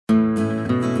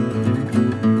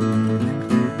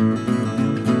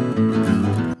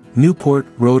Newport,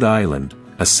 Rhode Island,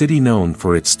 a city known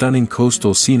for its stunning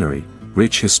coastal scenery,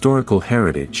 rich historical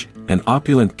heritage, and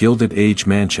opulent Gilded Age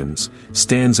mansions,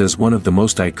 stands as one of the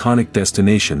most iconic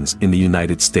destinations in the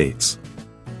United States.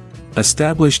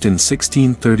 Established in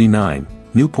 1639,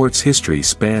 Newport's history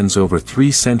spans over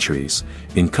 3 centuries,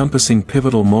 encompassing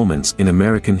pivotal moments in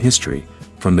American history,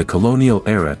 from the colonial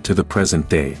era to the present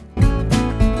day.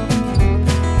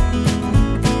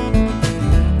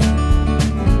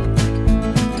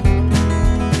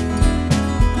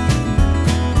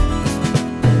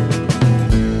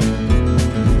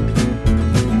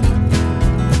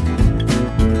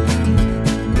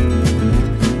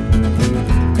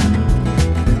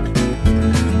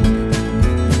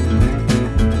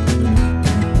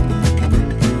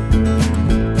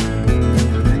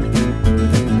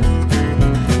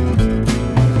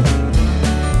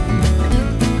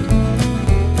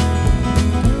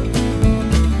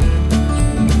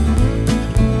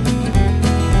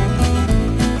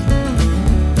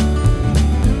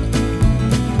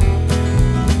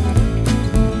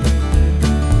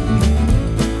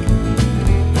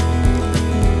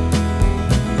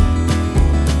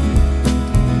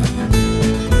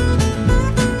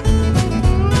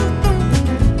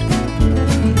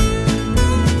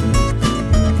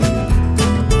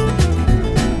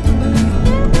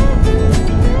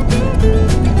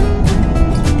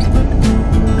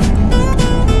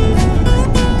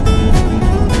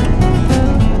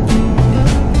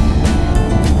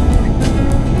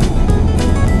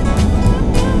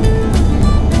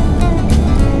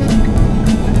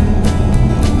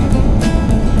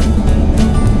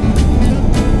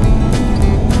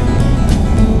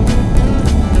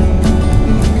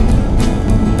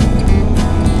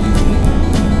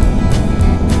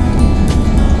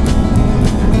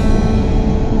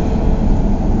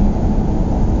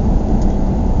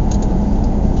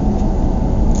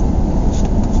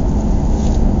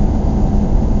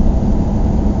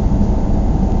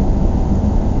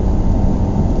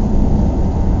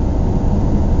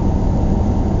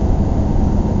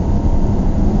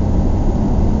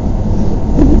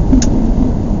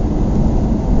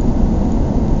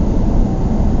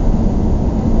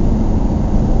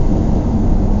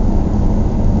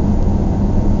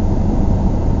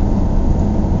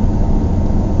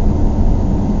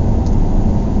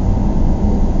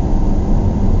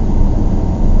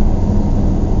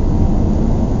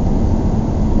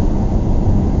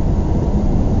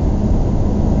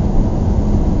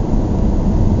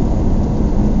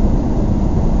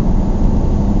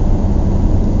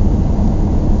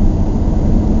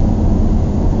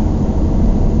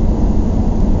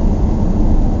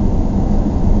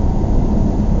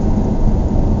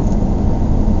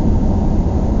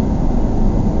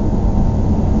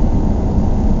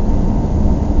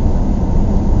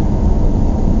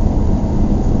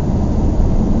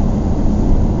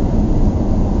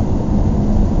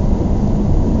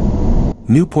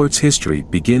 Newport's history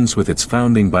begins with its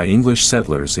founding by English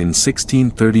settlers in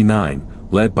 1639,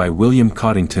 led by William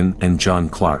Coddington and John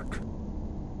Clarke.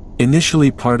 Initially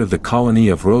part of the colony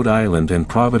of Rhode Island and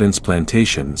Providence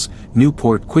Plantations,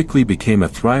 Newport quickly became a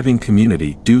thriving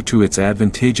community due to its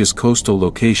advantageous coastal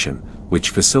location, which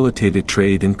facilitated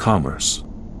trade and commerce.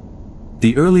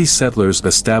 The early settlers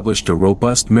established a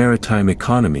robust maritime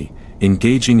economy,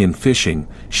 engaging in fishing,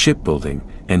 shipbuilding,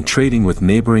 and trading with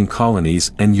neighboring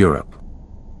colonies and Europe.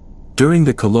 During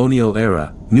the colonial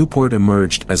era, Newport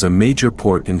emerged as a major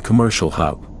port and commercial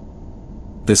hub.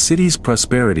 The city's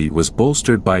prosperity was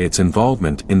bolstered by its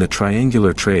involvement in the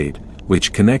triangular trade,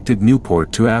 which connected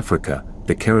Newport to Africa,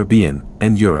 the Caribbean,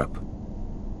 and Europe.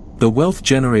 The wealth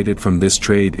generated from this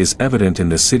trade is evident in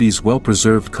the city's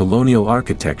well-preserved colonial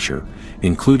architecture,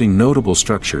 including notable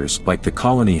structures like the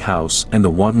Colony House and the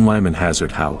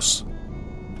Wanton-Lyman-Hazard House.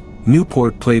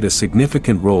 Newport played a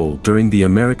significant role during the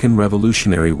American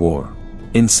Revolutionary War.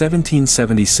 In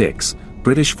 1776,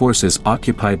 British forces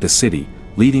occupied the city,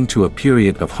 leading to a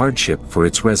period of hardship for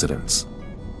its residents.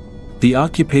 The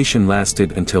occupation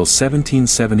lasted until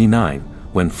 1779,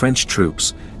 when French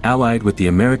troops, allied with the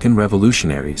American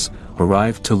revolutionaries,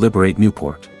 arrived to liberate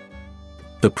Newport.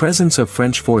 The presence of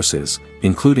French forces,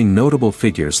 including notable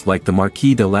figures like the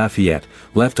Marquis de Lafayette,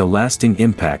 left a lasting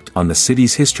impact on the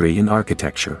city's history and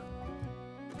architecture.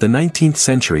 The 19th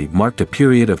century marked a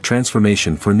period of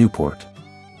transformation for Newport.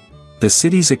 The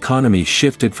city's economy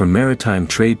shifted from maritime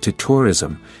trade to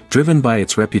tourism, driven by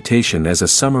its reputation as a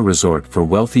summer resort for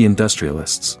wealthy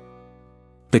industrialists.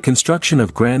 The construction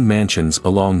of grand mansions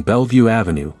along Bellevue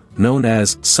Avenue, known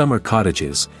as summer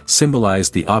cottages,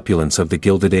 symbolized the opulence of the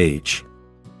Gilded Age.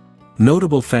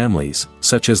 Notable families,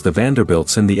 such as the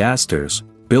Vanderbilts and the Astors,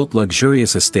 built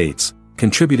luxurious estates,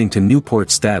 contributing to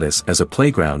Newport's status as a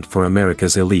playground for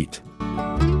America's elite.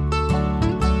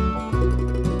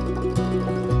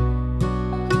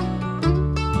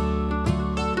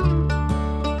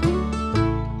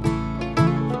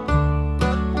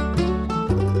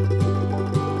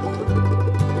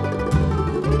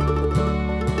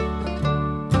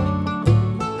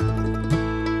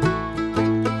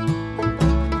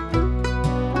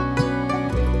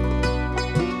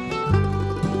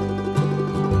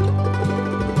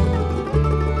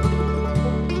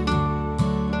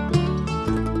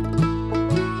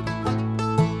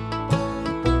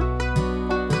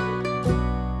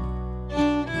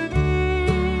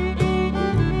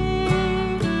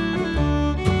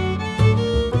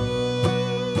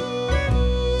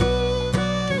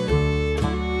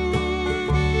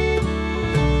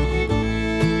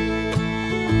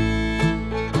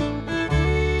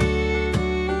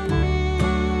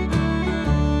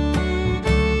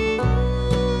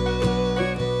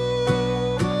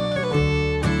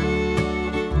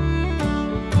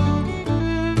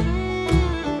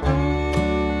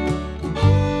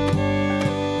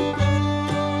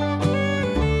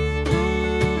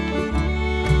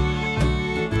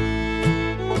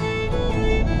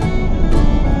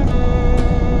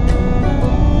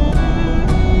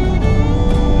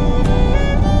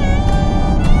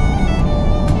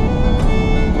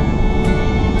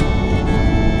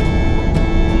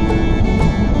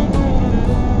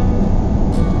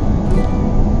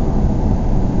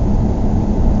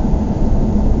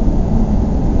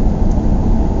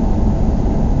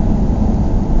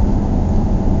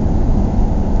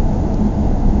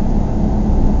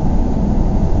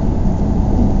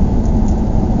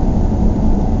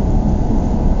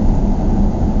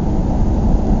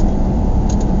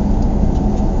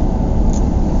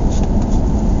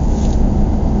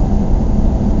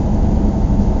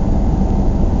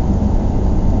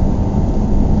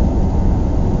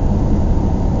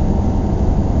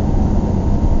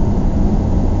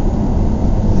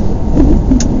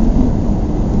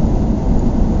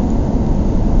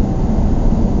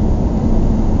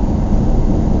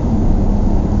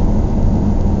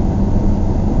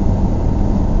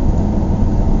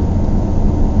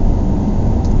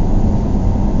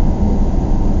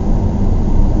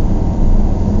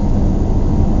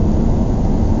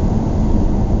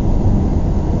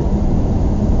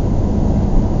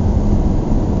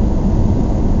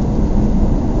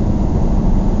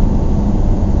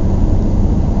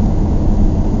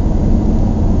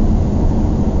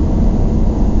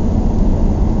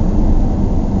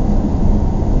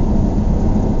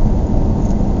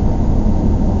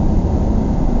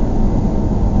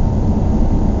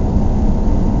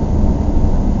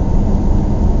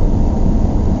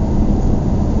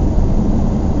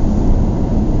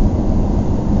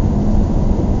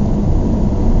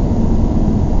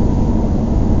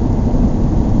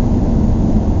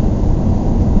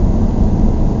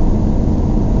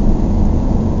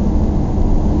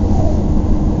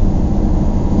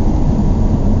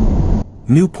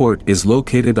 Newport is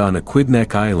located on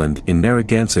Aquidneck Island in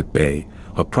Narragansett Bay,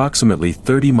 approximately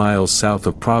 30 miles south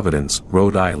of Providence,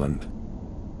 Rhode Island.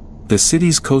 The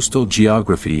city's coastal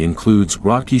geography includes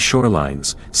rocky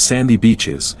shorelines, sandy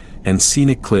beaches, and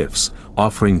scenic cliffs,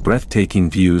 offering breathtaking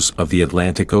views of the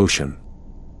Atlantic Ocean.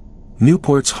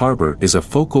 Newport's harbor is a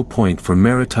focal point for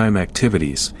maritime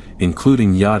activities,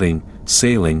 including yachting,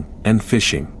 sailing, and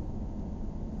fishing.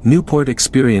 Newport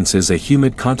experiences a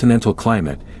humid continental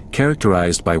climate,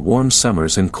 characterized by warm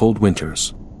summers and cold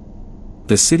winters.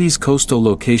 The city's coastal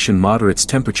location moderates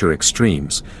temperature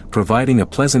extremes, providing a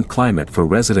pleasant climate for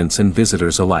residents and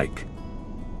visitors alike.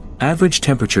 Average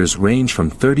temperatures range from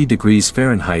 30 degrees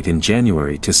Fahrenheit in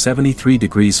January to 73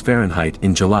 degrees Fahrenheit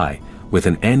in July, with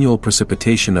an annual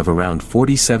precipitation of around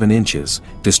 47 inches,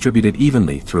 distributed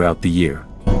evenly throughout the year.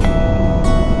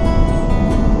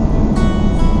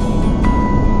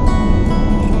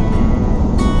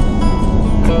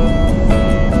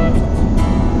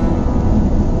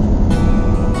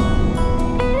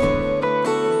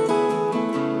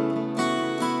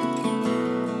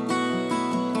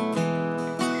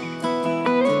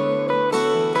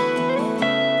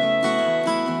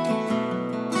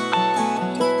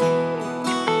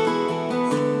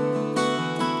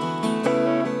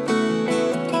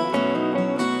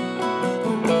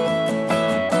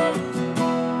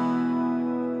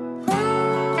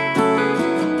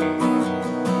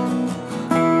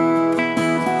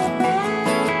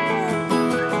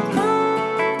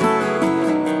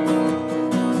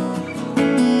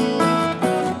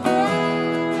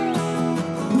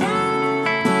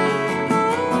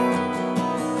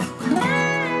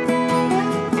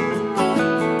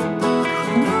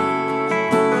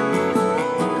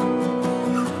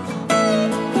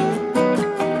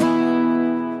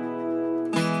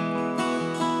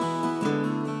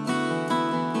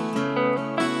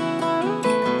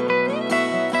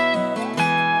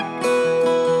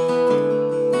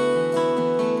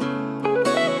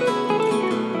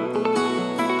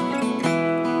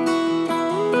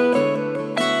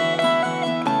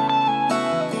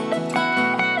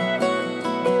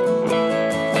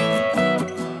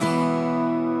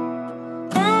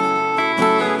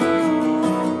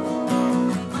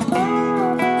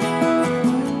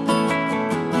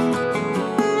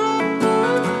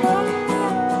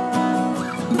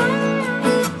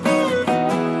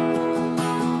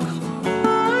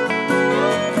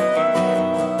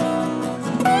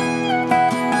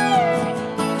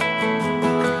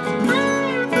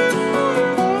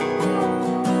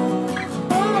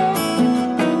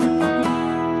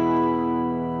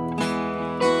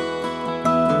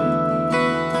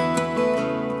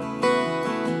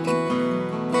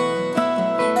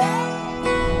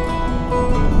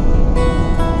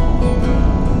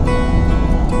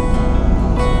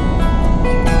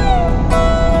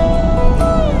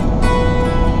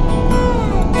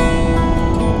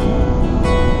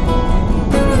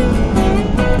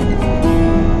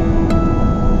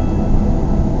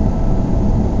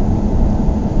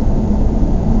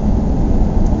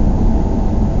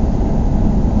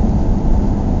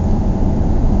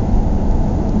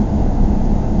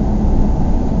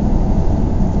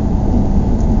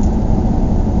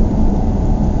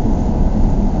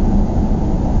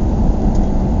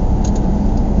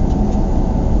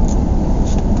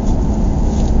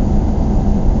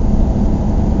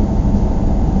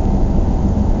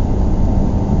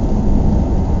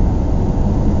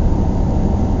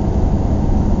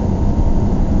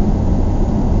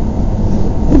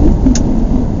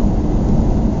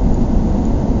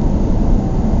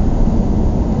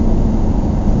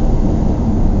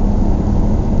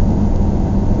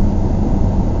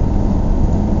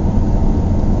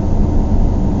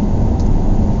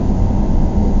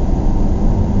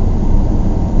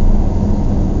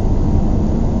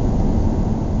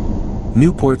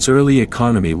 Newport's early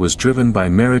economy was driven by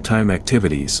maritime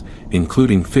activities,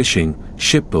 including fishing,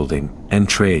 shipbuilding, and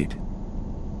trade.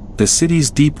 The city's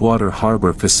deep-water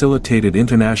harbor facilitated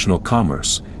international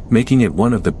commerce, making it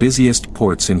one of the busiest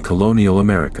ports in colonial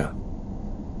America.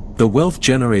 The wealth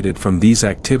generated from these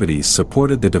activities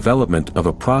supported the development of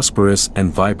a prosperous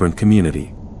and vibrant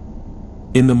community.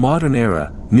 In the modern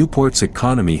era, Newport's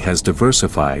economy has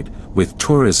diversified, with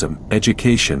tourism,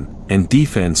 education, and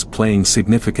defense playing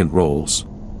significant roles.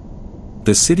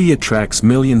 The city attracts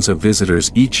millions of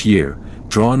visitors each year,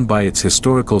 drawn by its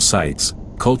historical sites,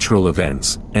 cultural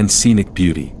events, and scenic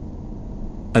beauty.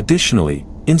 Additionally,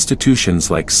 institutions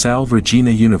like Sal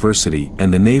Regina University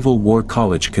and the Naval War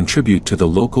College contribute to the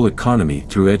local economy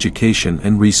through education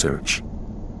and research.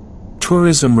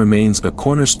 Tourism remains a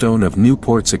cornerstone of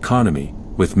Newport's economy,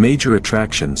 with major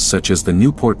attractions such as the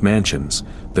Newport Mansions,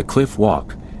 the Cliff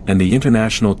Walk, and the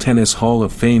International Tennis Hall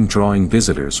of Fame drawing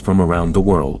visitors from around the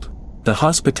world. The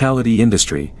hospitality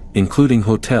industry, including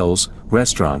hotels,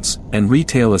 restaurants, and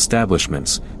retail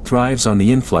establishments, thrives on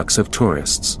the influx of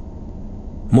tourists.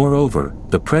 Moreover,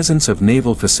 the presence of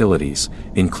naval facilities,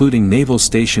 including Naval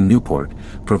Station Newport,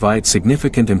 provides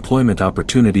significant employment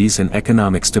opportunities and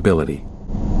economic stability.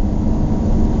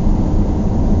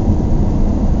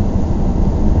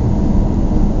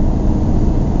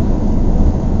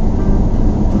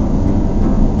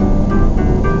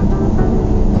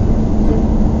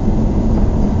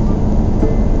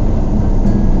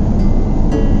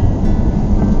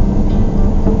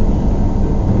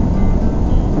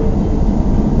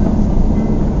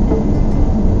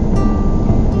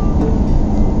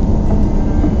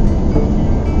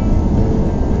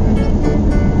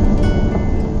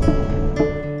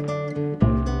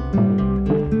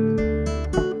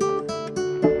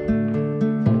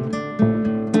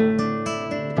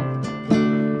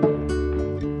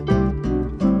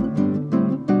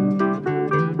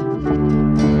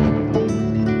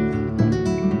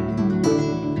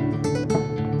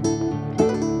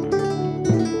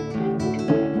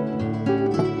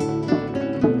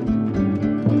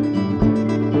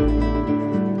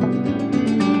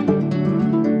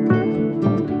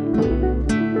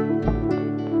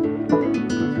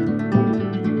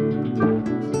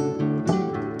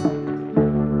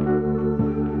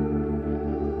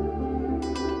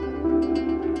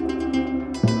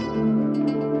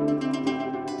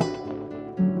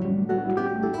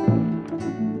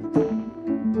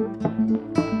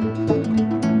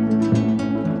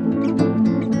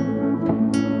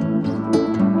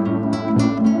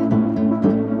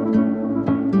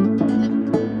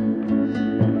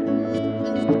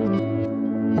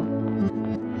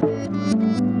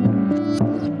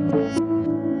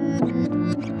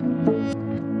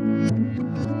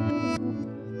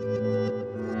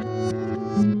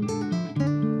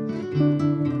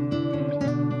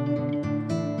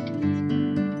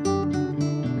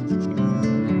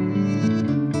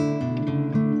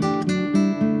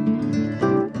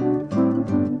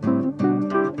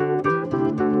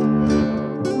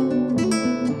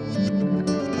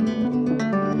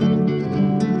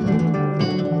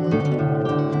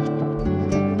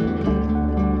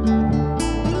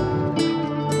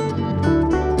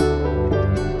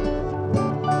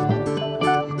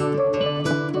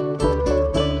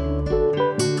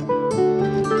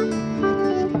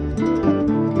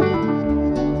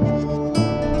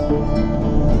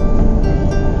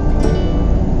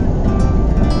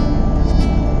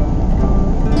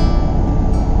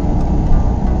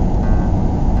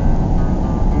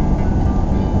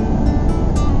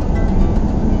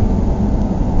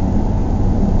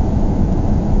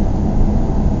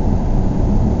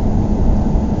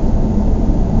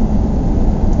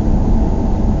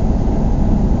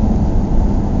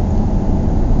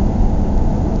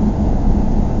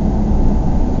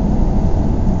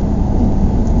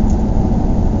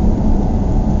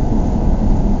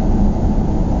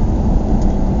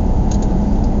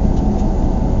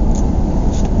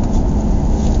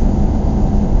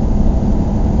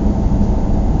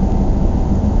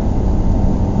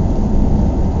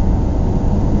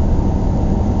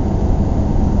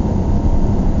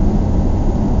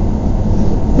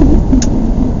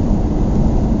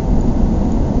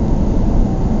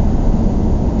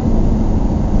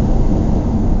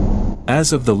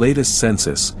 As of the latest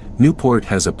census, Newport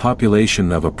has a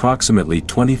population of approximately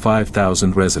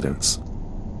 25,000 residents.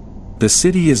 The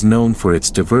city is known for its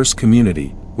diverse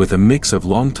community, with a mix of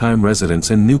longtime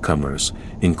residents and newcomers,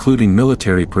 including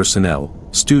military personnel,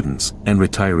 students, and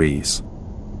retirees.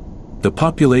 The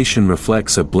population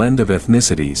reflects a blend of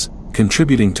ethnicities,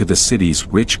 contributing to the city's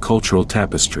rich cultural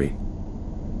tapestry.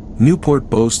 Newport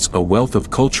boasts a wealth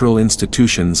of cultural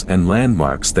institutions and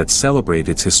landmarks that celebrate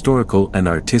its historical and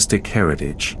artistic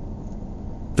heritage.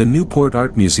 The Newport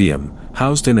Art Museum,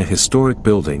 housed in a historic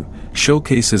building,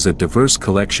 showcases a diverse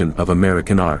collection of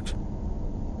American art.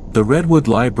 The Redwood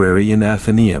Library in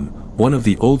Athenaeum, one of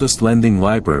the oldest lending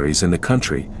libraries in the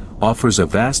country, offers a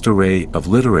vast array of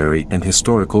literary and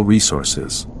historical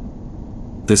resources.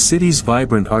 The city's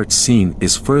vibrant arts scene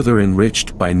is further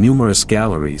enriched by numerous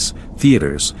galleries,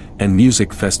 theaters, and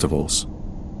music festivals.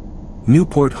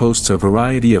 Newport hosts a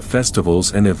variety of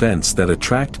festivals and events that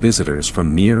attract visitors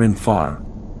from near and far.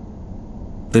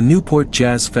 The Newport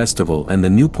Jazz Festival and the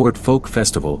Newport Folk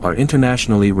Festival are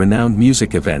internationally renowned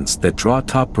music events that draw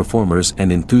top performers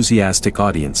and enthusiastic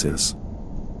audiences.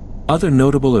 Other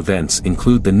notable events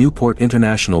include the Newport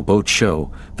International Boat Show,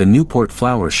 the Newport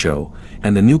Flower Show,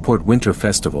 and the Newport Winter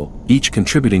Festival, each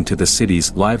contributing to the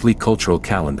city's lively cultural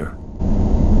calendar.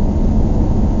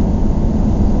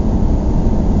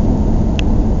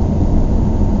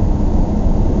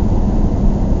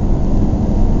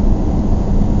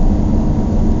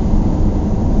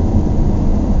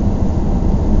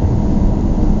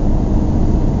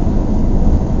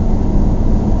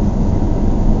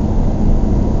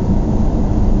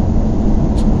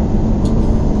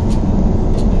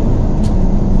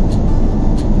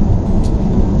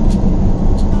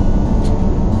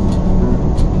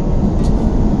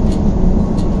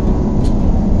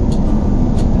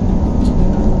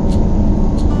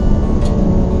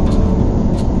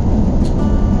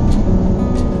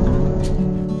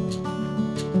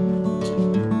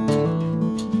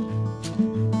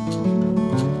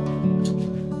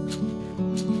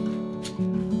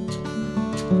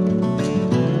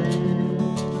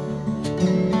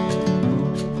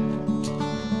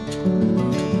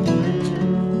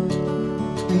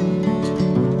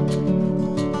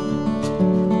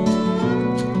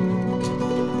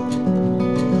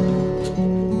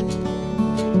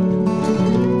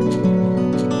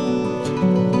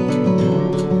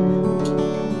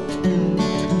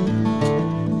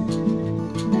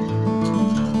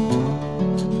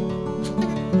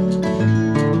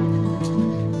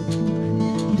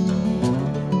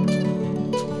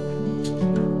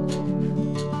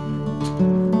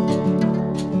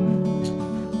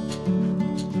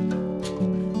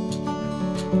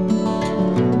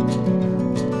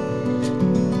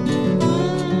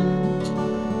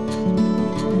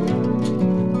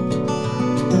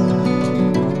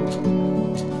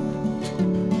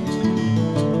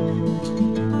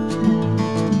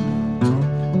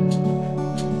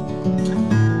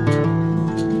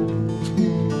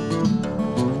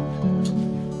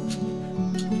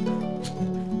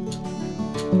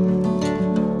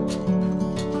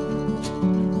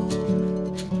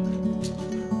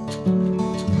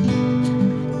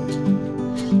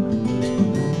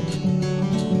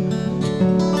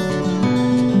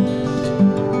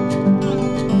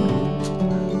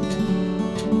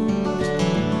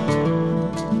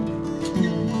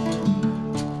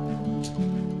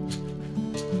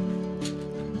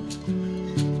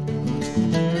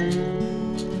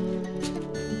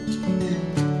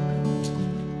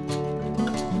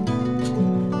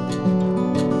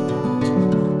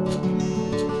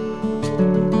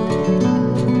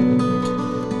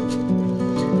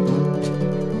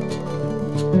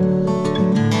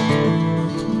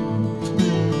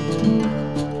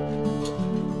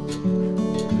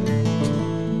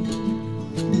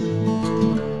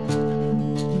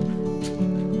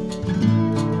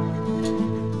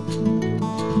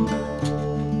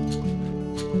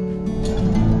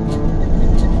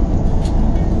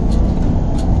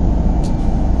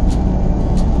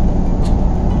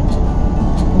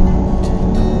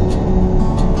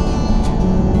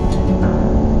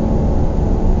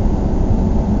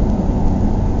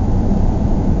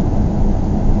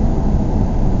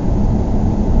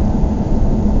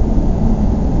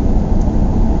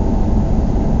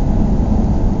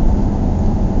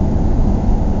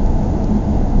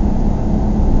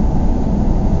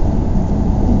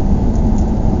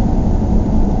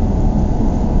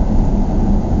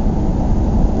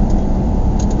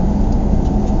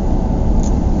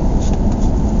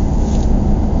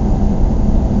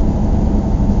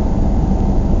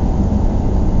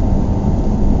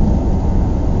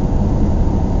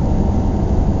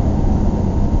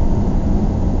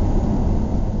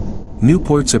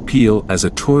 Newport's appeal as a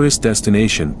tourist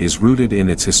destination is rooted in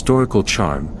its historical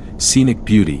charm, scenic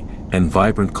beauty, and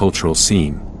vibrant cultural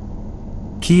scene.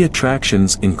 Key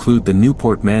attractions include the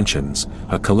Newport Mansions,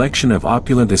 a collection of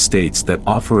opulent estates that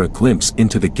offer a glimpse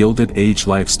into the Gilded Age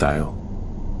lifestyle.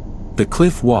 The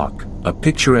Cliff Walk, a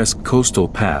picturesque coastal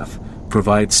path,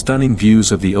 provide stunning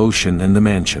views of the ocean and the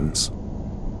mansions.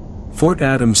 Fort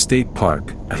Adams State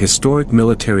Park, a historic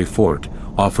military fort,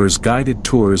 offers guided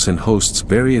tours and hosts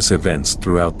various events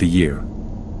throughout the year.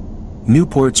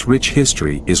 Newport's rich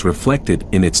history is reflected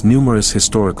in its numerous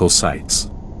historical sites.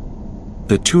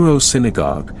 The Touro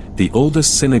Synagogue, the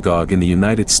oldest synagogue in the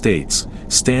United States,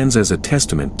 stands as a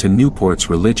testament to Newport's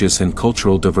religious and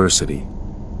cultural diversity.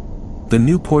 The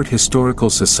Newport Historical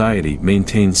Society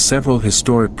maintains several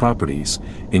historic properties,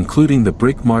 including the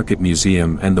Brick Market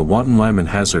Museum and the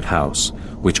Wanton-Lyman-Hazard House,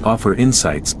 which offer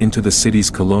insights into the city's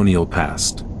colonial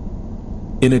past.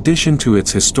 In addition to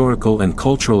its historical and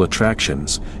cultural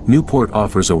attractions, Newport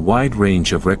offers a wide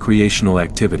range of recreational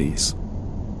activities.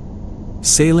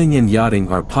 Sailing and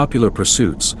yachting are popular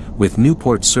pursuits, with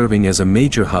Newport serving as a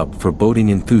major hub for boating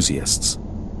enthusiasts.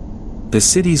 The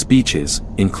city's beaches,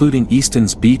 including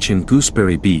Easton's Beach and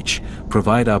Gooseberry Beach,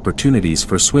 provide opportunities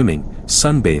for swimming,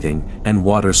 sunbathing, and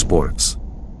water sports.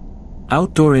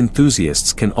 Outdoor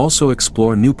enthusiasts can also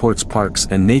explore Newport's parks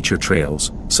and nature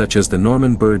trails, such as the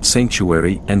Norman Bird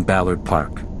Sanctuary and Ballard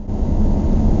Park.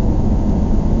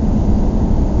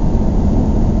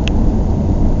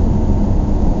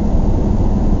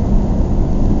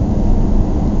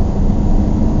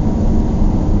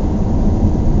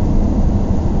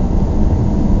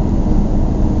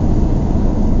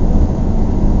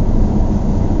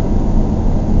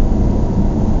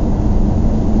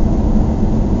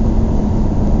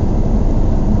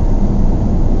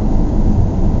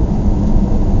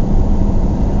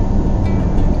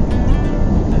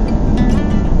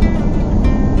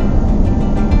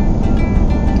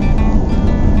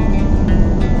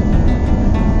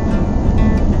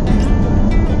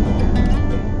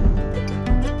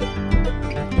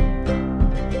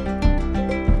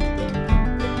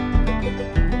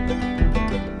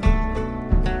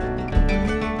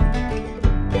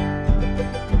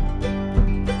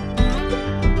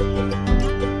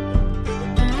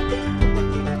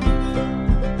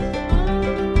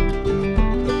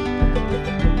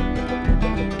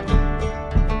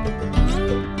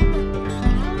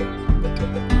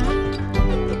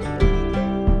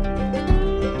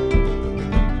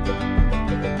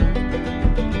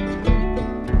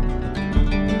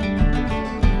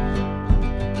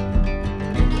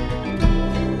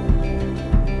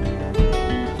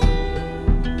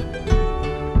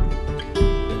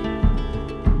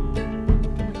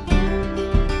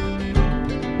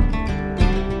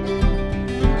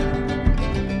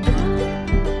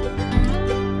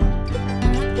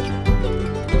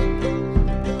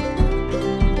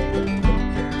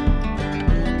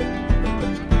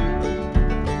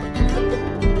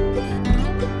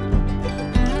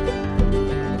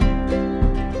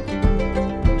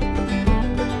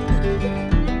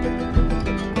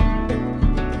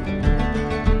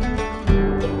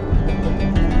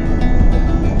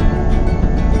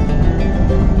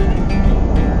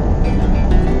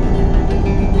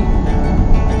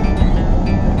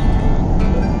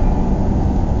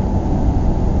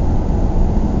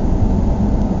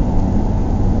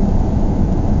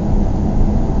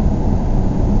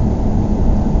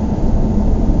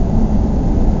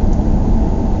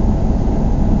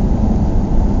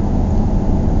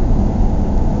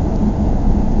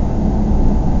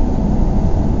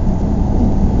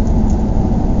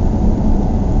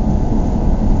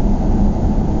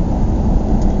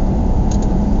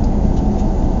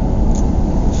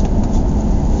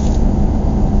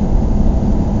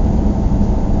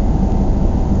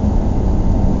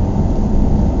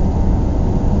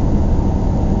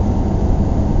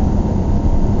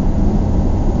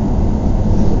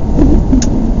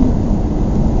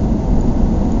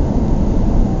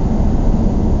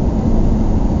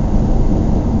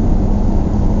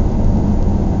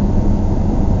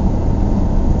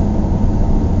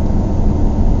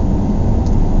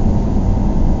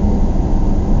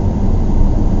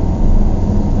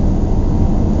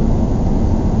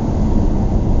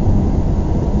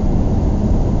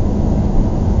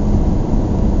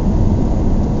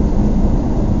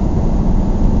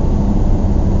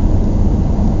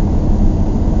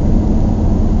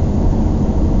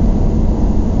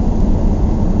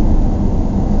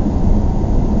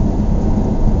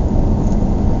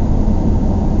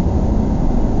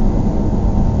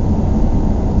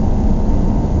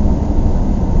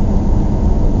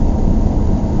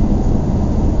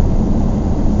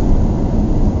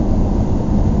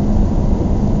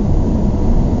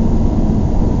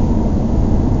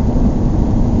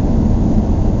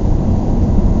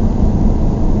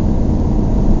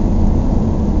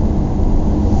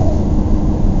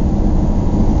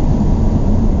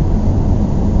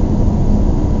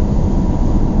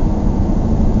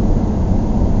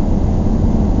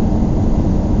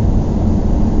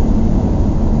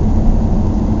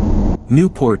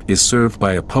 Newport is served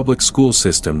by a public school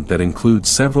system that includes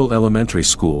several elementary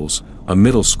schools, a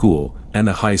middle school, and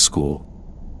a high school.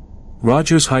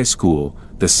 Rogers High School,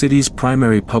 the city's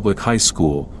primary public high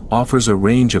school, offers a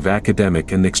range of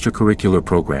academic and extracurricular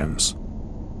programs.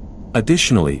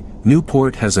 Additionally,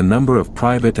 Newport has a number of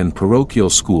private and parochial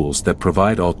schools that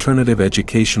provide alternative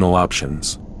educational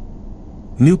options.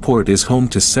 Newport is home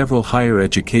to several higher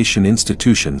education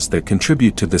institutions that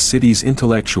contribute to the city's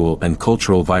intellectual and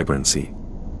cultural vibrancy.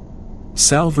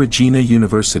 Salve Regina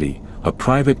University, a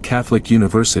private Catholic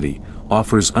university,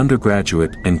 offers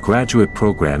undergraduate and graduate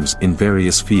programs in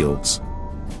various fields.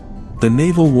 The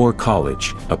Naval War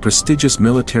College, a prestigious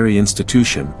military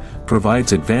institution,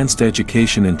 provides advanced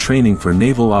education and training for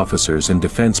naval officers and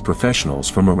defense professionals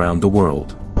from around the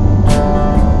world.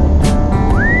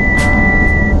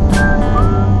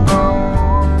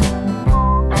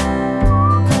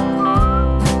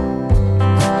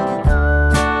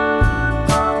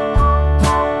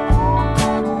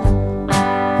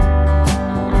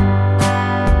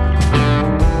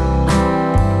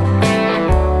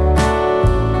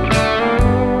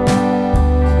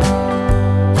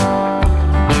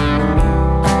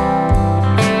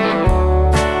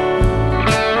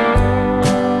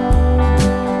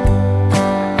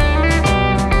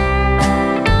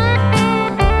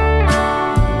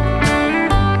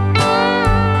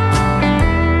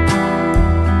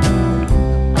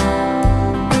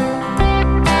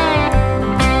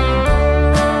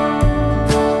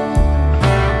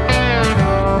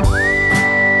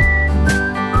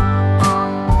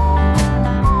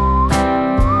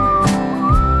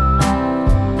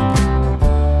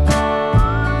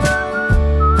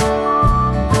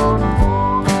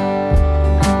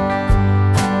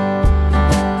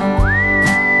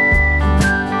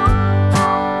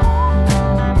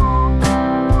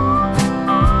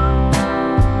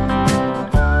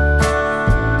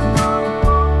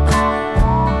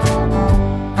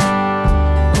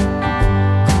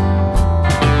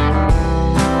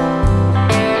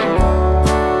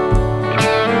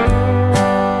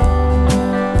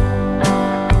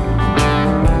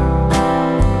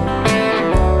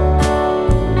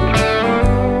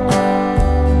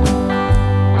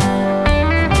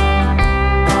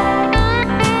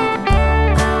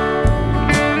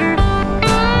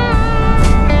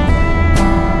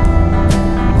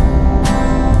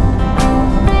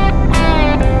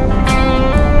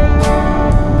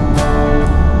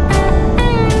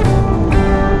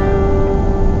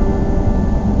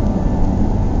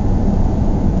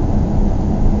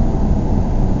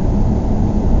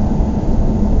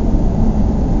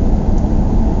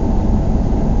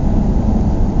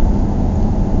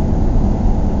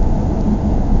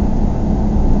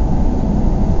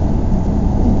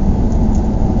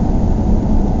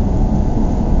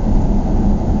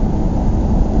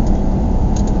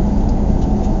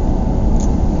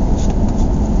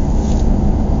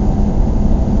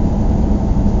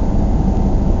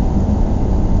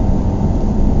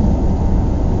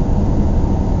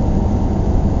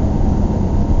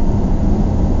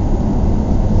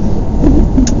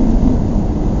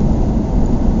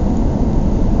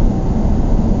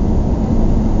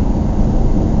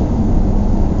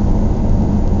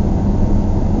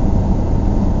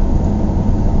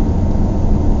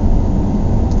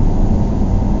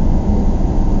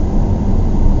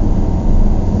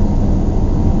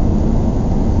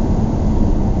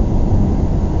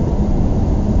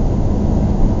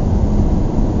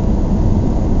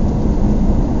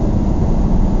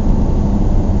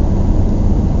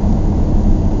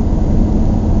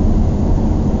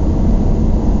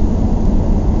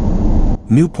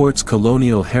 Newport's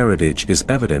colonial heritage is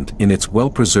evident in its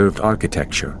well-preserved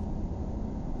architecture.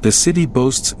 The city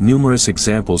boasts numerous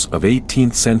examples of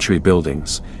 18th-century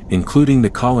buildings, including the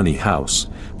Colony House,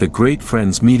 the Great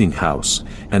Friends Meeting House,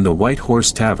 and the White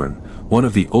Horse Tavern, one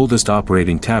of the oldest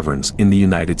operating taverns in the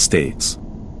United States.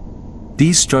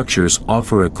 These structures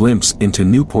offer a glimpse into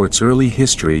Newport's early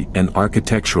history and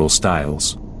architectural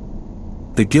styles.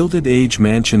 The Gilded Age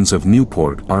mansions of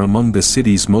Newport are among the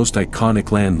city's most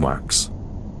iconic landmarks.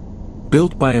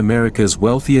 Built by America's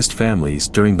wealthiest families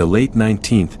during the late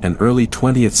 19th and early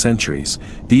 20th centuries,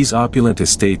 these opulent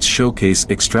estates showcase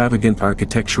extravagant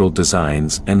architectural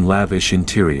designs and lavish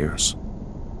interiors.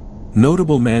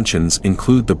 Notable mansions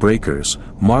include the Breakers,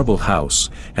 Marble House,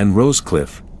 and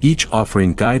Rosecliff, each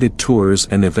offering guided tours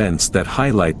and events that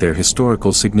highlight their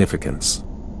historical significance.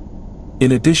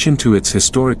 In addition to its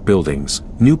historic buildings,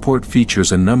 Newport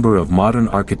features a number of modern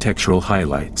architectural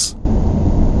highlights.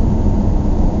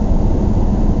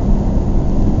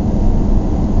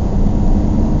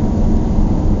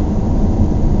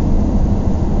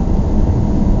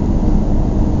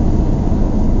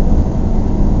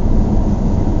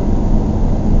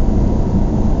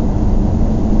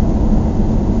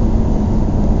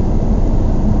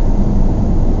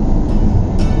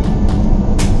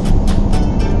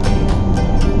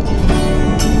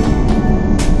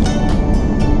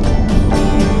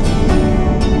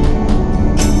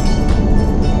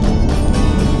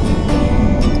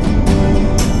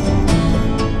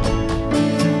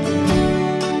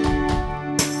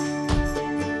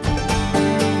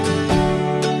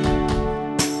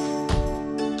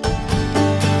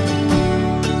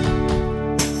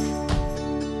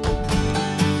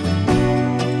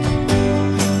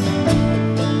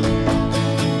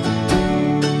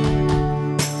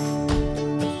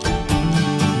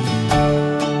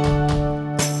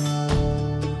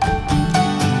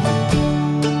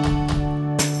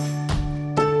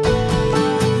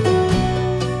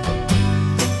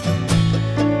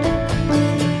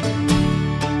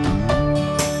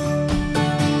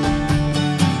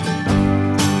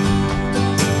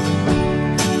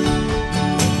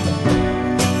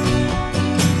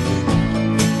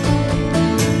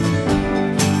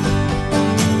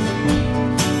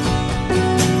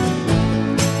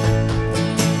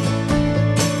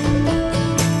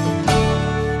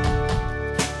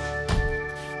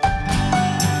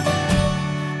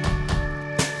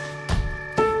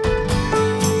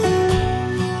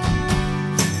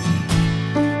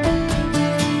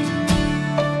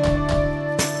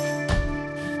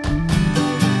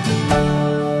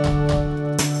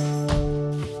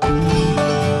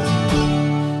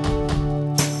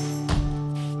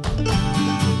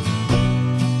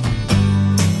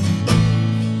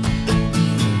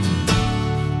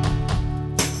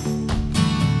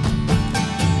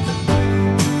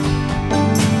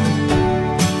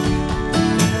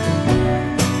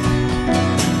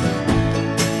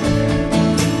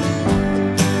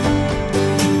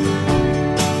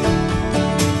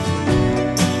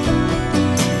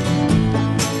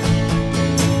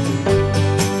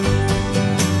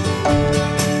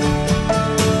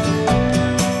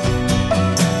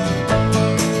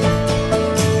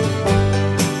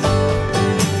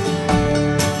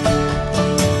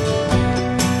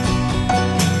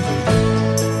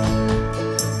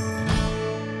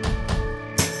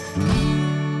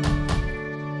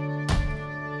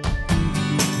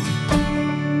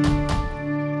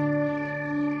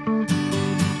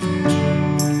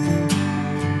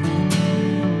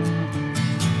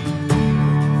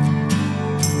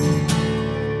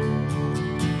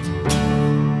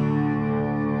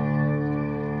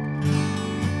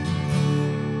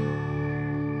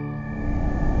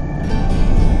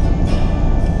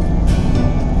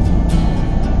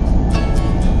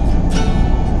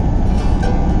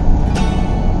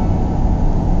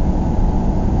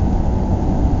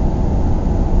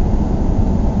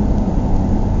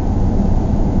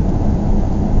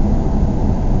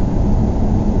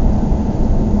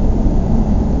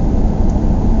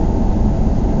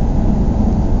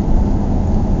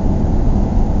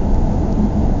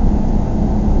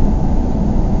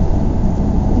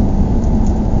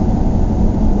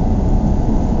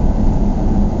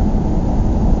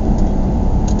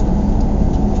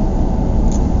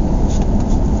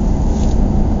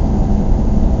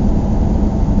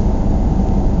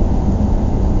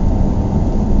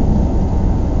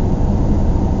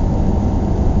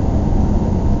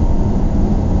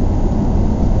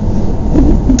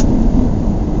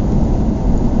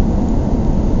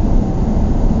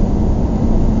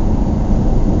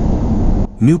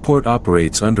 Newport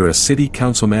operates under a city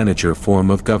council-manager form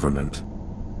of government.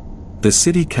 The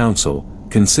city council,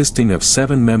 consisting of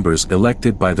 7 members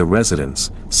elected by the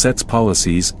residents, sets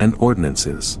policies and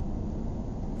ordinances.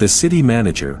 The city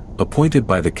manager, appointed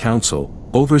by the council,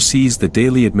 oversees the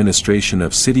daily administration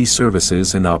of city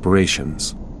services and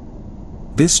operations.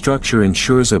 This structure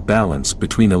ensures a balance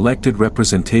between elected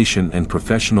representation and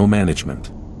professional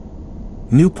management.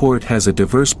 Newport has a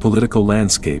diverse political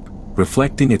landscape,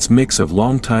 reflecting its mix of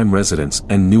long-time residents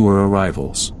and newer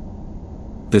arrivals.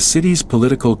 The city's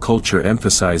political culture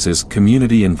emphasizes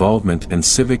community involvement and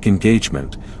civic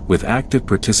engagement, with active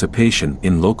participation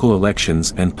in local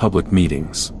elections and public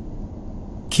meetings.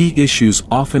 Key issues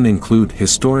often include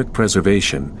historic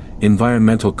preservation,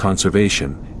 environmental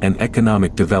conservation, and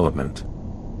economic development.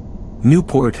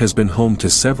 Newport has been home to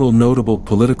several notable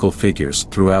political figures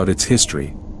throughout its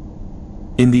history.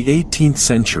 In the 18th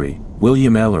century,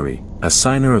 William Ellery, a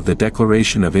signer of the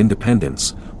Declaration of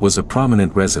Independence, was a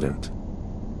prominent resident.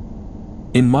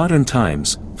 In modern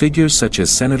times, figures such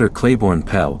as Senator Claiborne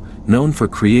Pell, known for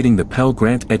creating the Pell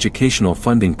Grant educational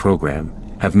funding program,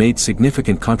 have made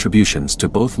significant contributions to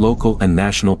both local and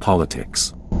national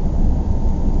politics.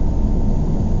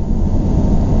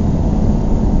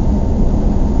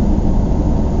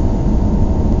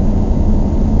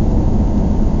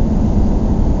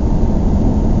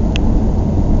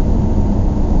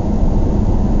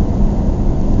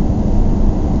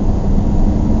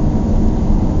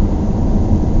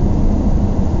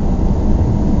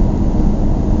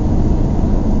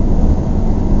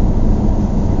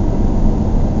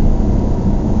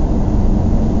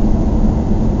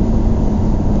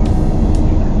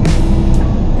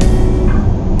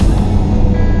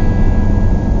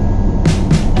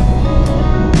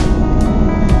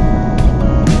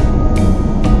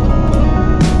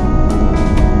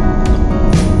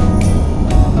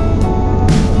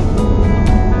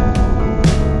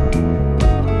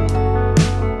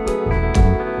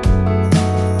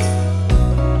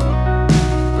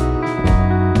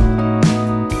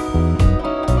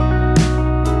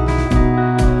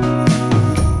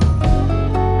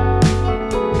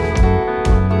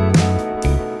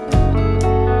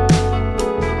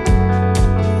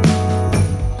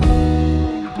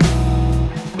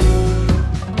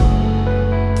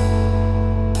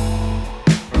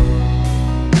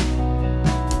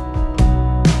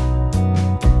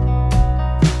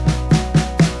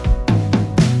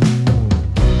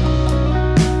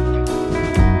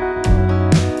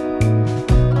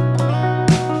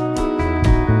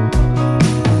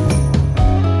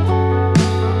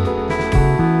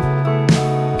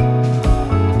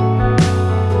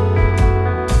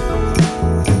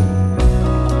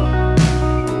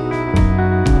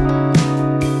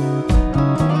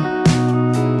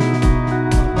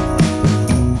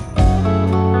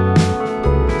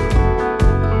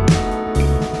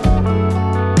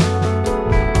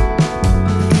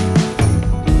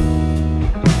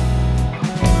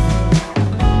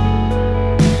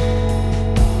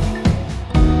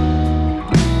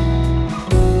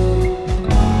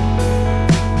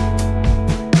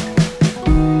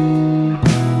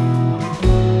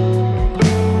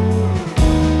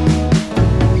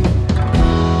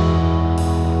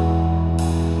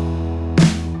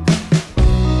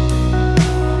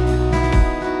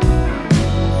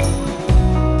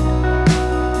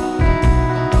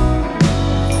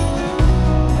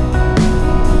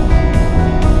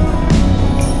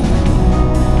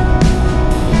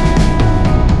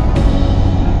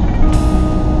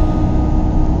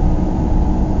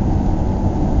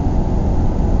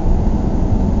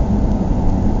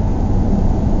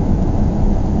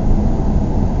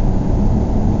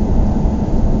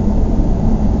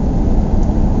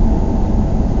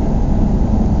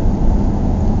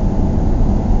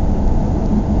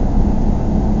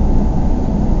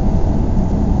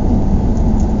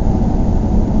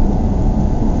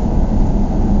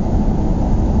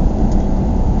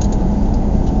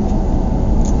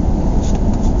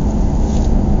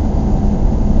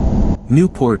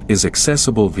 Newport is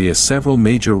accessible via several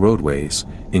major roadways,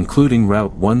 including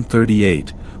Route 138,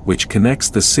 which connects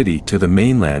the city to the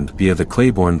mainland via the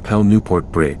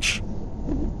Claiborne-Pell-Newport Bridge.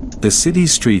 The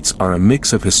city's streets are a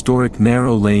mix of historic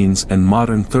narrow lanes and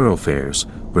modern thoroughfares,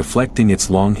 reflecting its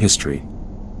long history.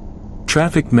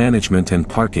 Traffic management and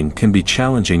parking can be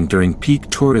challenging during peak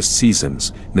tourist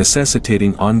seasons,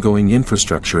 necessitating ongoing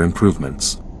infrastructure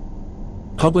improvements.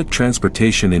 Public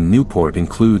transportation in Newport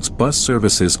includes bus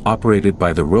services operated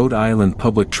by the Rhode Island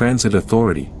Public Transit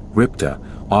Authority, RIPTA,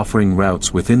 offering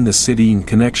routes within the city and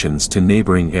connections to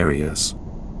neighboring areas.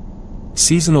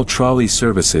 Seasonal trolley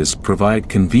services provide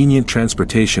convenient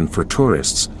transportation for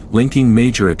tourists, linking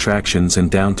major attractions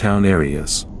and downtown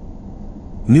areas.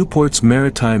 Newport's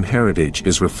maritime heritage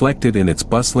is reflected in its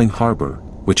bustling harbor,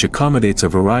 which accommodates a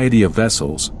variety of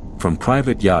vessels, from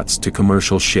private yachts to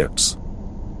commercial ships.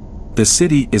 The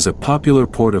city is a popular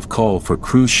port of call for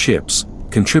cruise ships,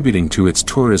 contributing to its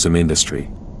tourism industry.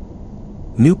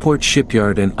 Newport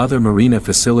Shipyard and other marina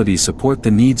facilities support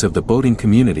the needs of the boating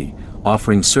community,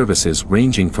 offering services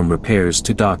ranging from repairs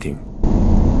to docking.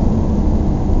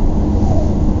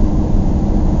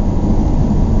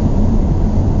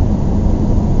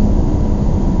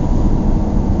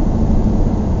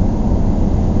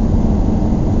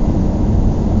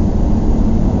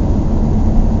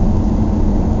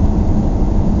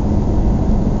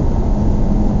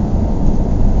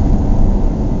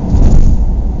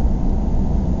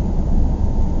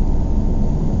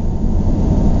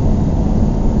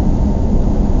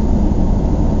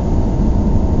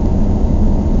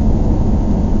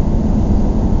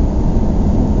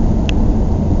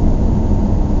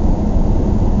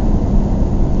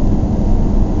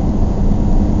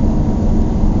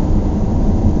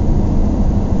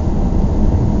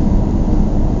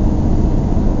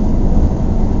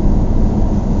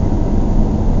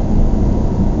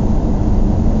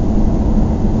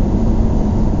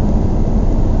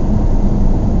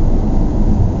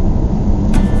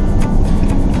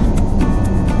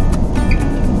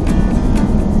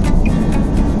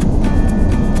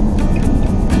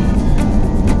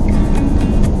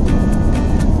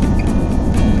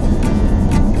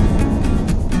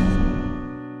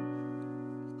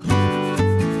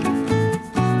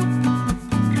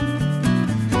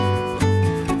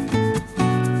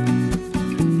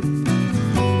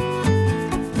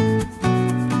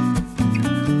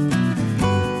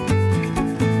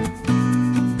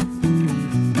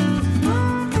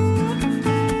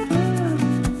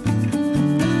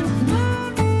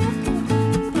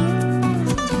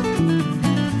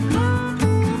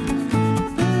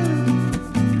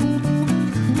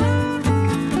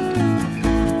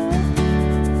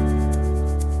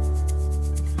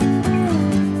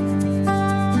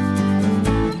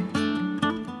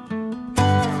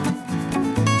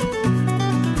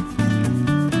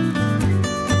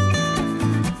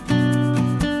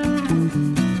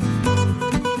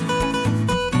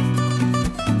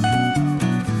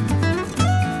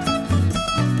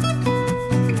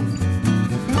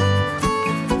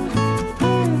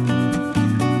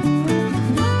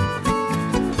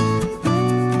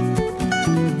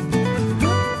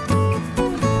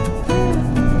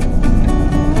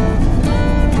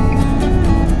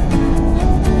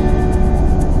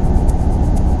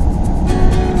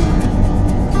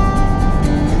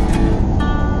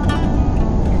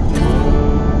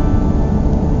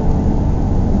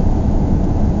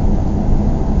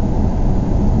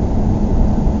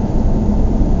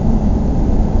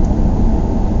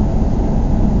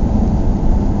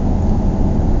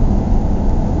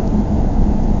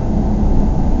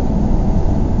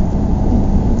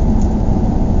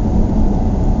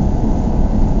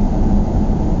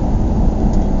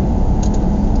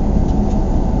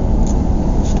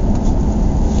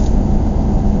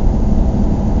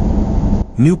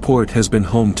 Newport has been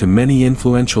home to many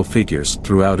influential figures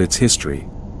throughout its history.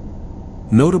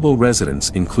 Notable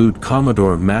residents include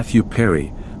Commodore Matthew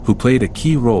Perry, who played a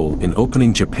key role in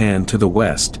opening Japan to the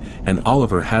West, and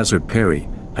Oliver Hazard Perry,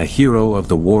 a hero of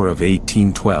the War of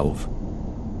 1812.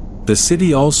 The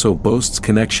city also boasts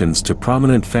connections to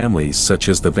prominent families such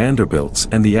as the Vanderbilts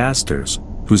and the Astors,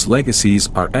 whose legacies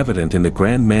are evident in the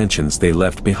grand mansions they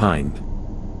left behind.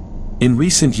 In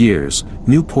recent years,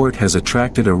 Newport has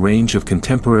attracted a range of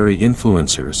contemporary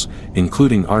influencers,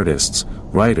 including artists,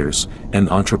 writers, and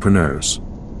entrepreneurs.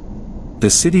 The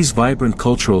city's vibrant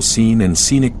cultural scene and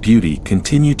scenic beauty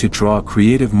continue to draw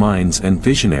creative minds and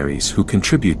visionaries who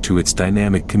contribute to its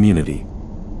dynamic community.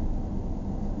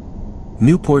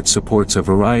 Newport supports a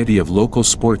variety of local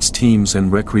sports teams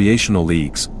and recreational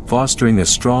leagues, fostering a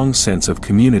strong sense of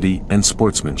community and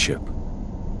sportsmanship.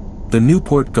 The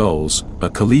Newport Gulls, a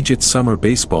collegiate summer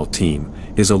baseball team,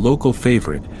 is a local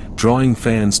favorite, drawing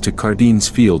fans to Cardines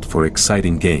Field for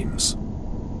exciting games.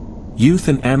 Youth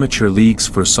and amateur leagues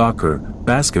for soccer,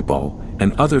 basketball,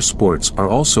 and other sports are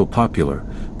also popular,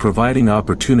 providing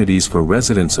opportunities for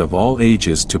residents of all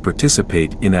ages to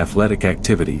participate in athletic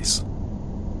activities.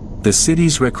 The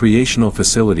city's recreational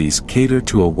facilities cater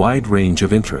to a wide range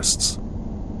of interests.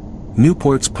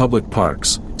 Newport's public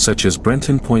parks, such as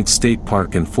Brenton Point State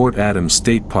Park and Fort Adams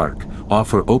State Park,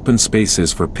 offer open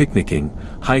spaces for picnicking,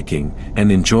 hiking,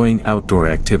 and enjoying outdoor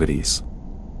activities.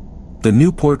 The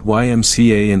Newport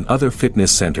YMCA and other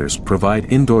fitness centers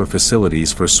provide indoor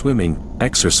facilities for swimming,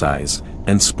 exercise,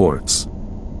 and sports.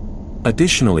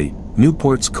 Additionally,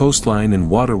 Newport's coastline and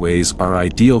waterways are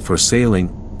ideal for sailing,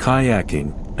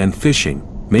 kayaking, and fishing,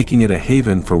 making it a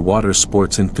haven for water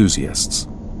sports enthusiasts.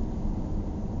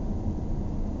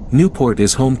 Newport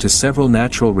is home to several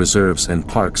natural reserves and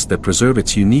parks that preserve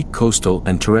its unique coastal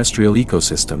and terrestrial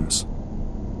ecosystems.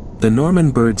 The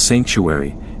Norman Bird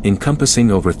Sanctuary,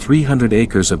 encompassing over 300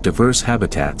 acres of diverse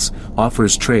habitats,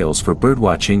 offers trails for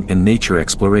birdwatching and nature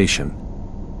exploration.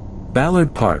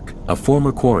 Ballard Park, a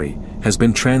former quarry, has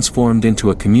been transformed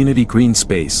into a community green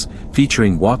space,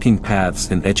 featuring walking paths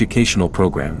and educational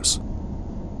programs.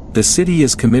 The city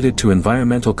is committed to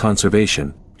environmental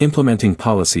conservation, implementing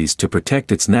policies to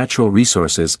protect its natural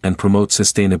resources and promote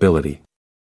sustainability.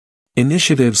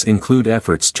 Initiatives include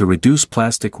efforts to reduce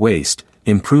plastic waste,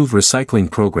 improve recycling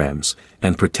programs,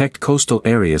 and protect coastal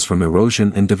areas from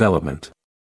erosion and development.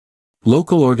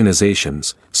 Local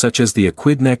organizations, such as the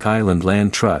Aquidneck Island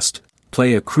Land Trust,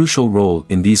 play a crucial role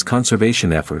in these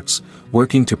conservation efforts,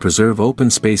 working to preserve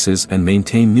open spaces and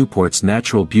maintain Newport's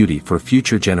natural beauty for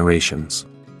future generations.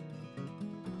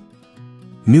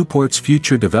 Newport's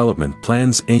future development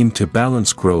plans aim to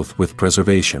balance growth with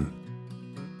preservation.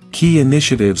 Key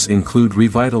initiatives include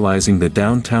revitalizing the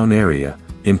downtown area,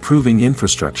 improving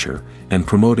infrastructure, and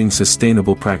promoting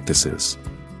sustainable practices.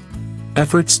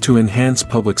 Efforts to enhance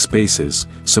public spaces,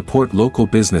 support local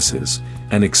businesses,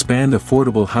 and expand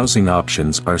affordable housing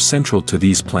options are central to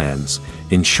these plans,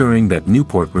 ensuring that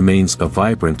Newport remains a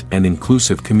vibrant and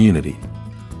inclusive community.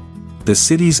 The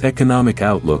city's economic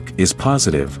outlook is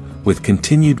positive, with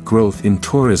continued growth in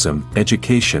tourism,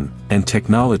 education, and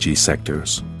technology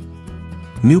sectors.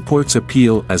 Newport's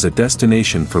appeal as a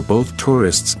destination for both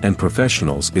tourists and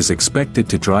professionals is expected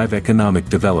to drive economic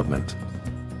development.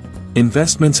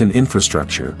 Investments in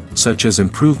infrastructure, such as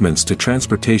improvements to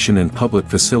transportation and public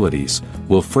facilities,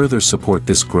 will further support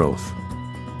this growth.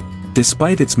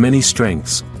 Despite its many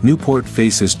strengths, Newport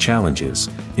faces challenges,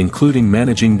 including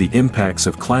managing the impacts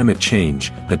of climate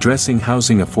change, addressing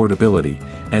housing affordability,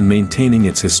 and maintaining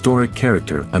its historic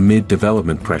character amid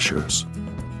development pressures.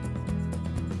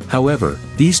 However,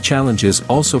 these challenges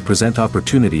also present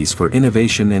opportunities for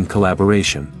innovation and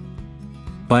collaboration.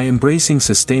 By embracing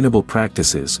sustainable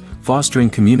practices, fostering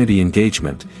community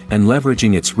engagement, and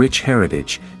leveraging its rich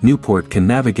heritage, Newport can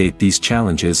navigate these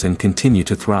challenges and continue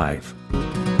to thrive.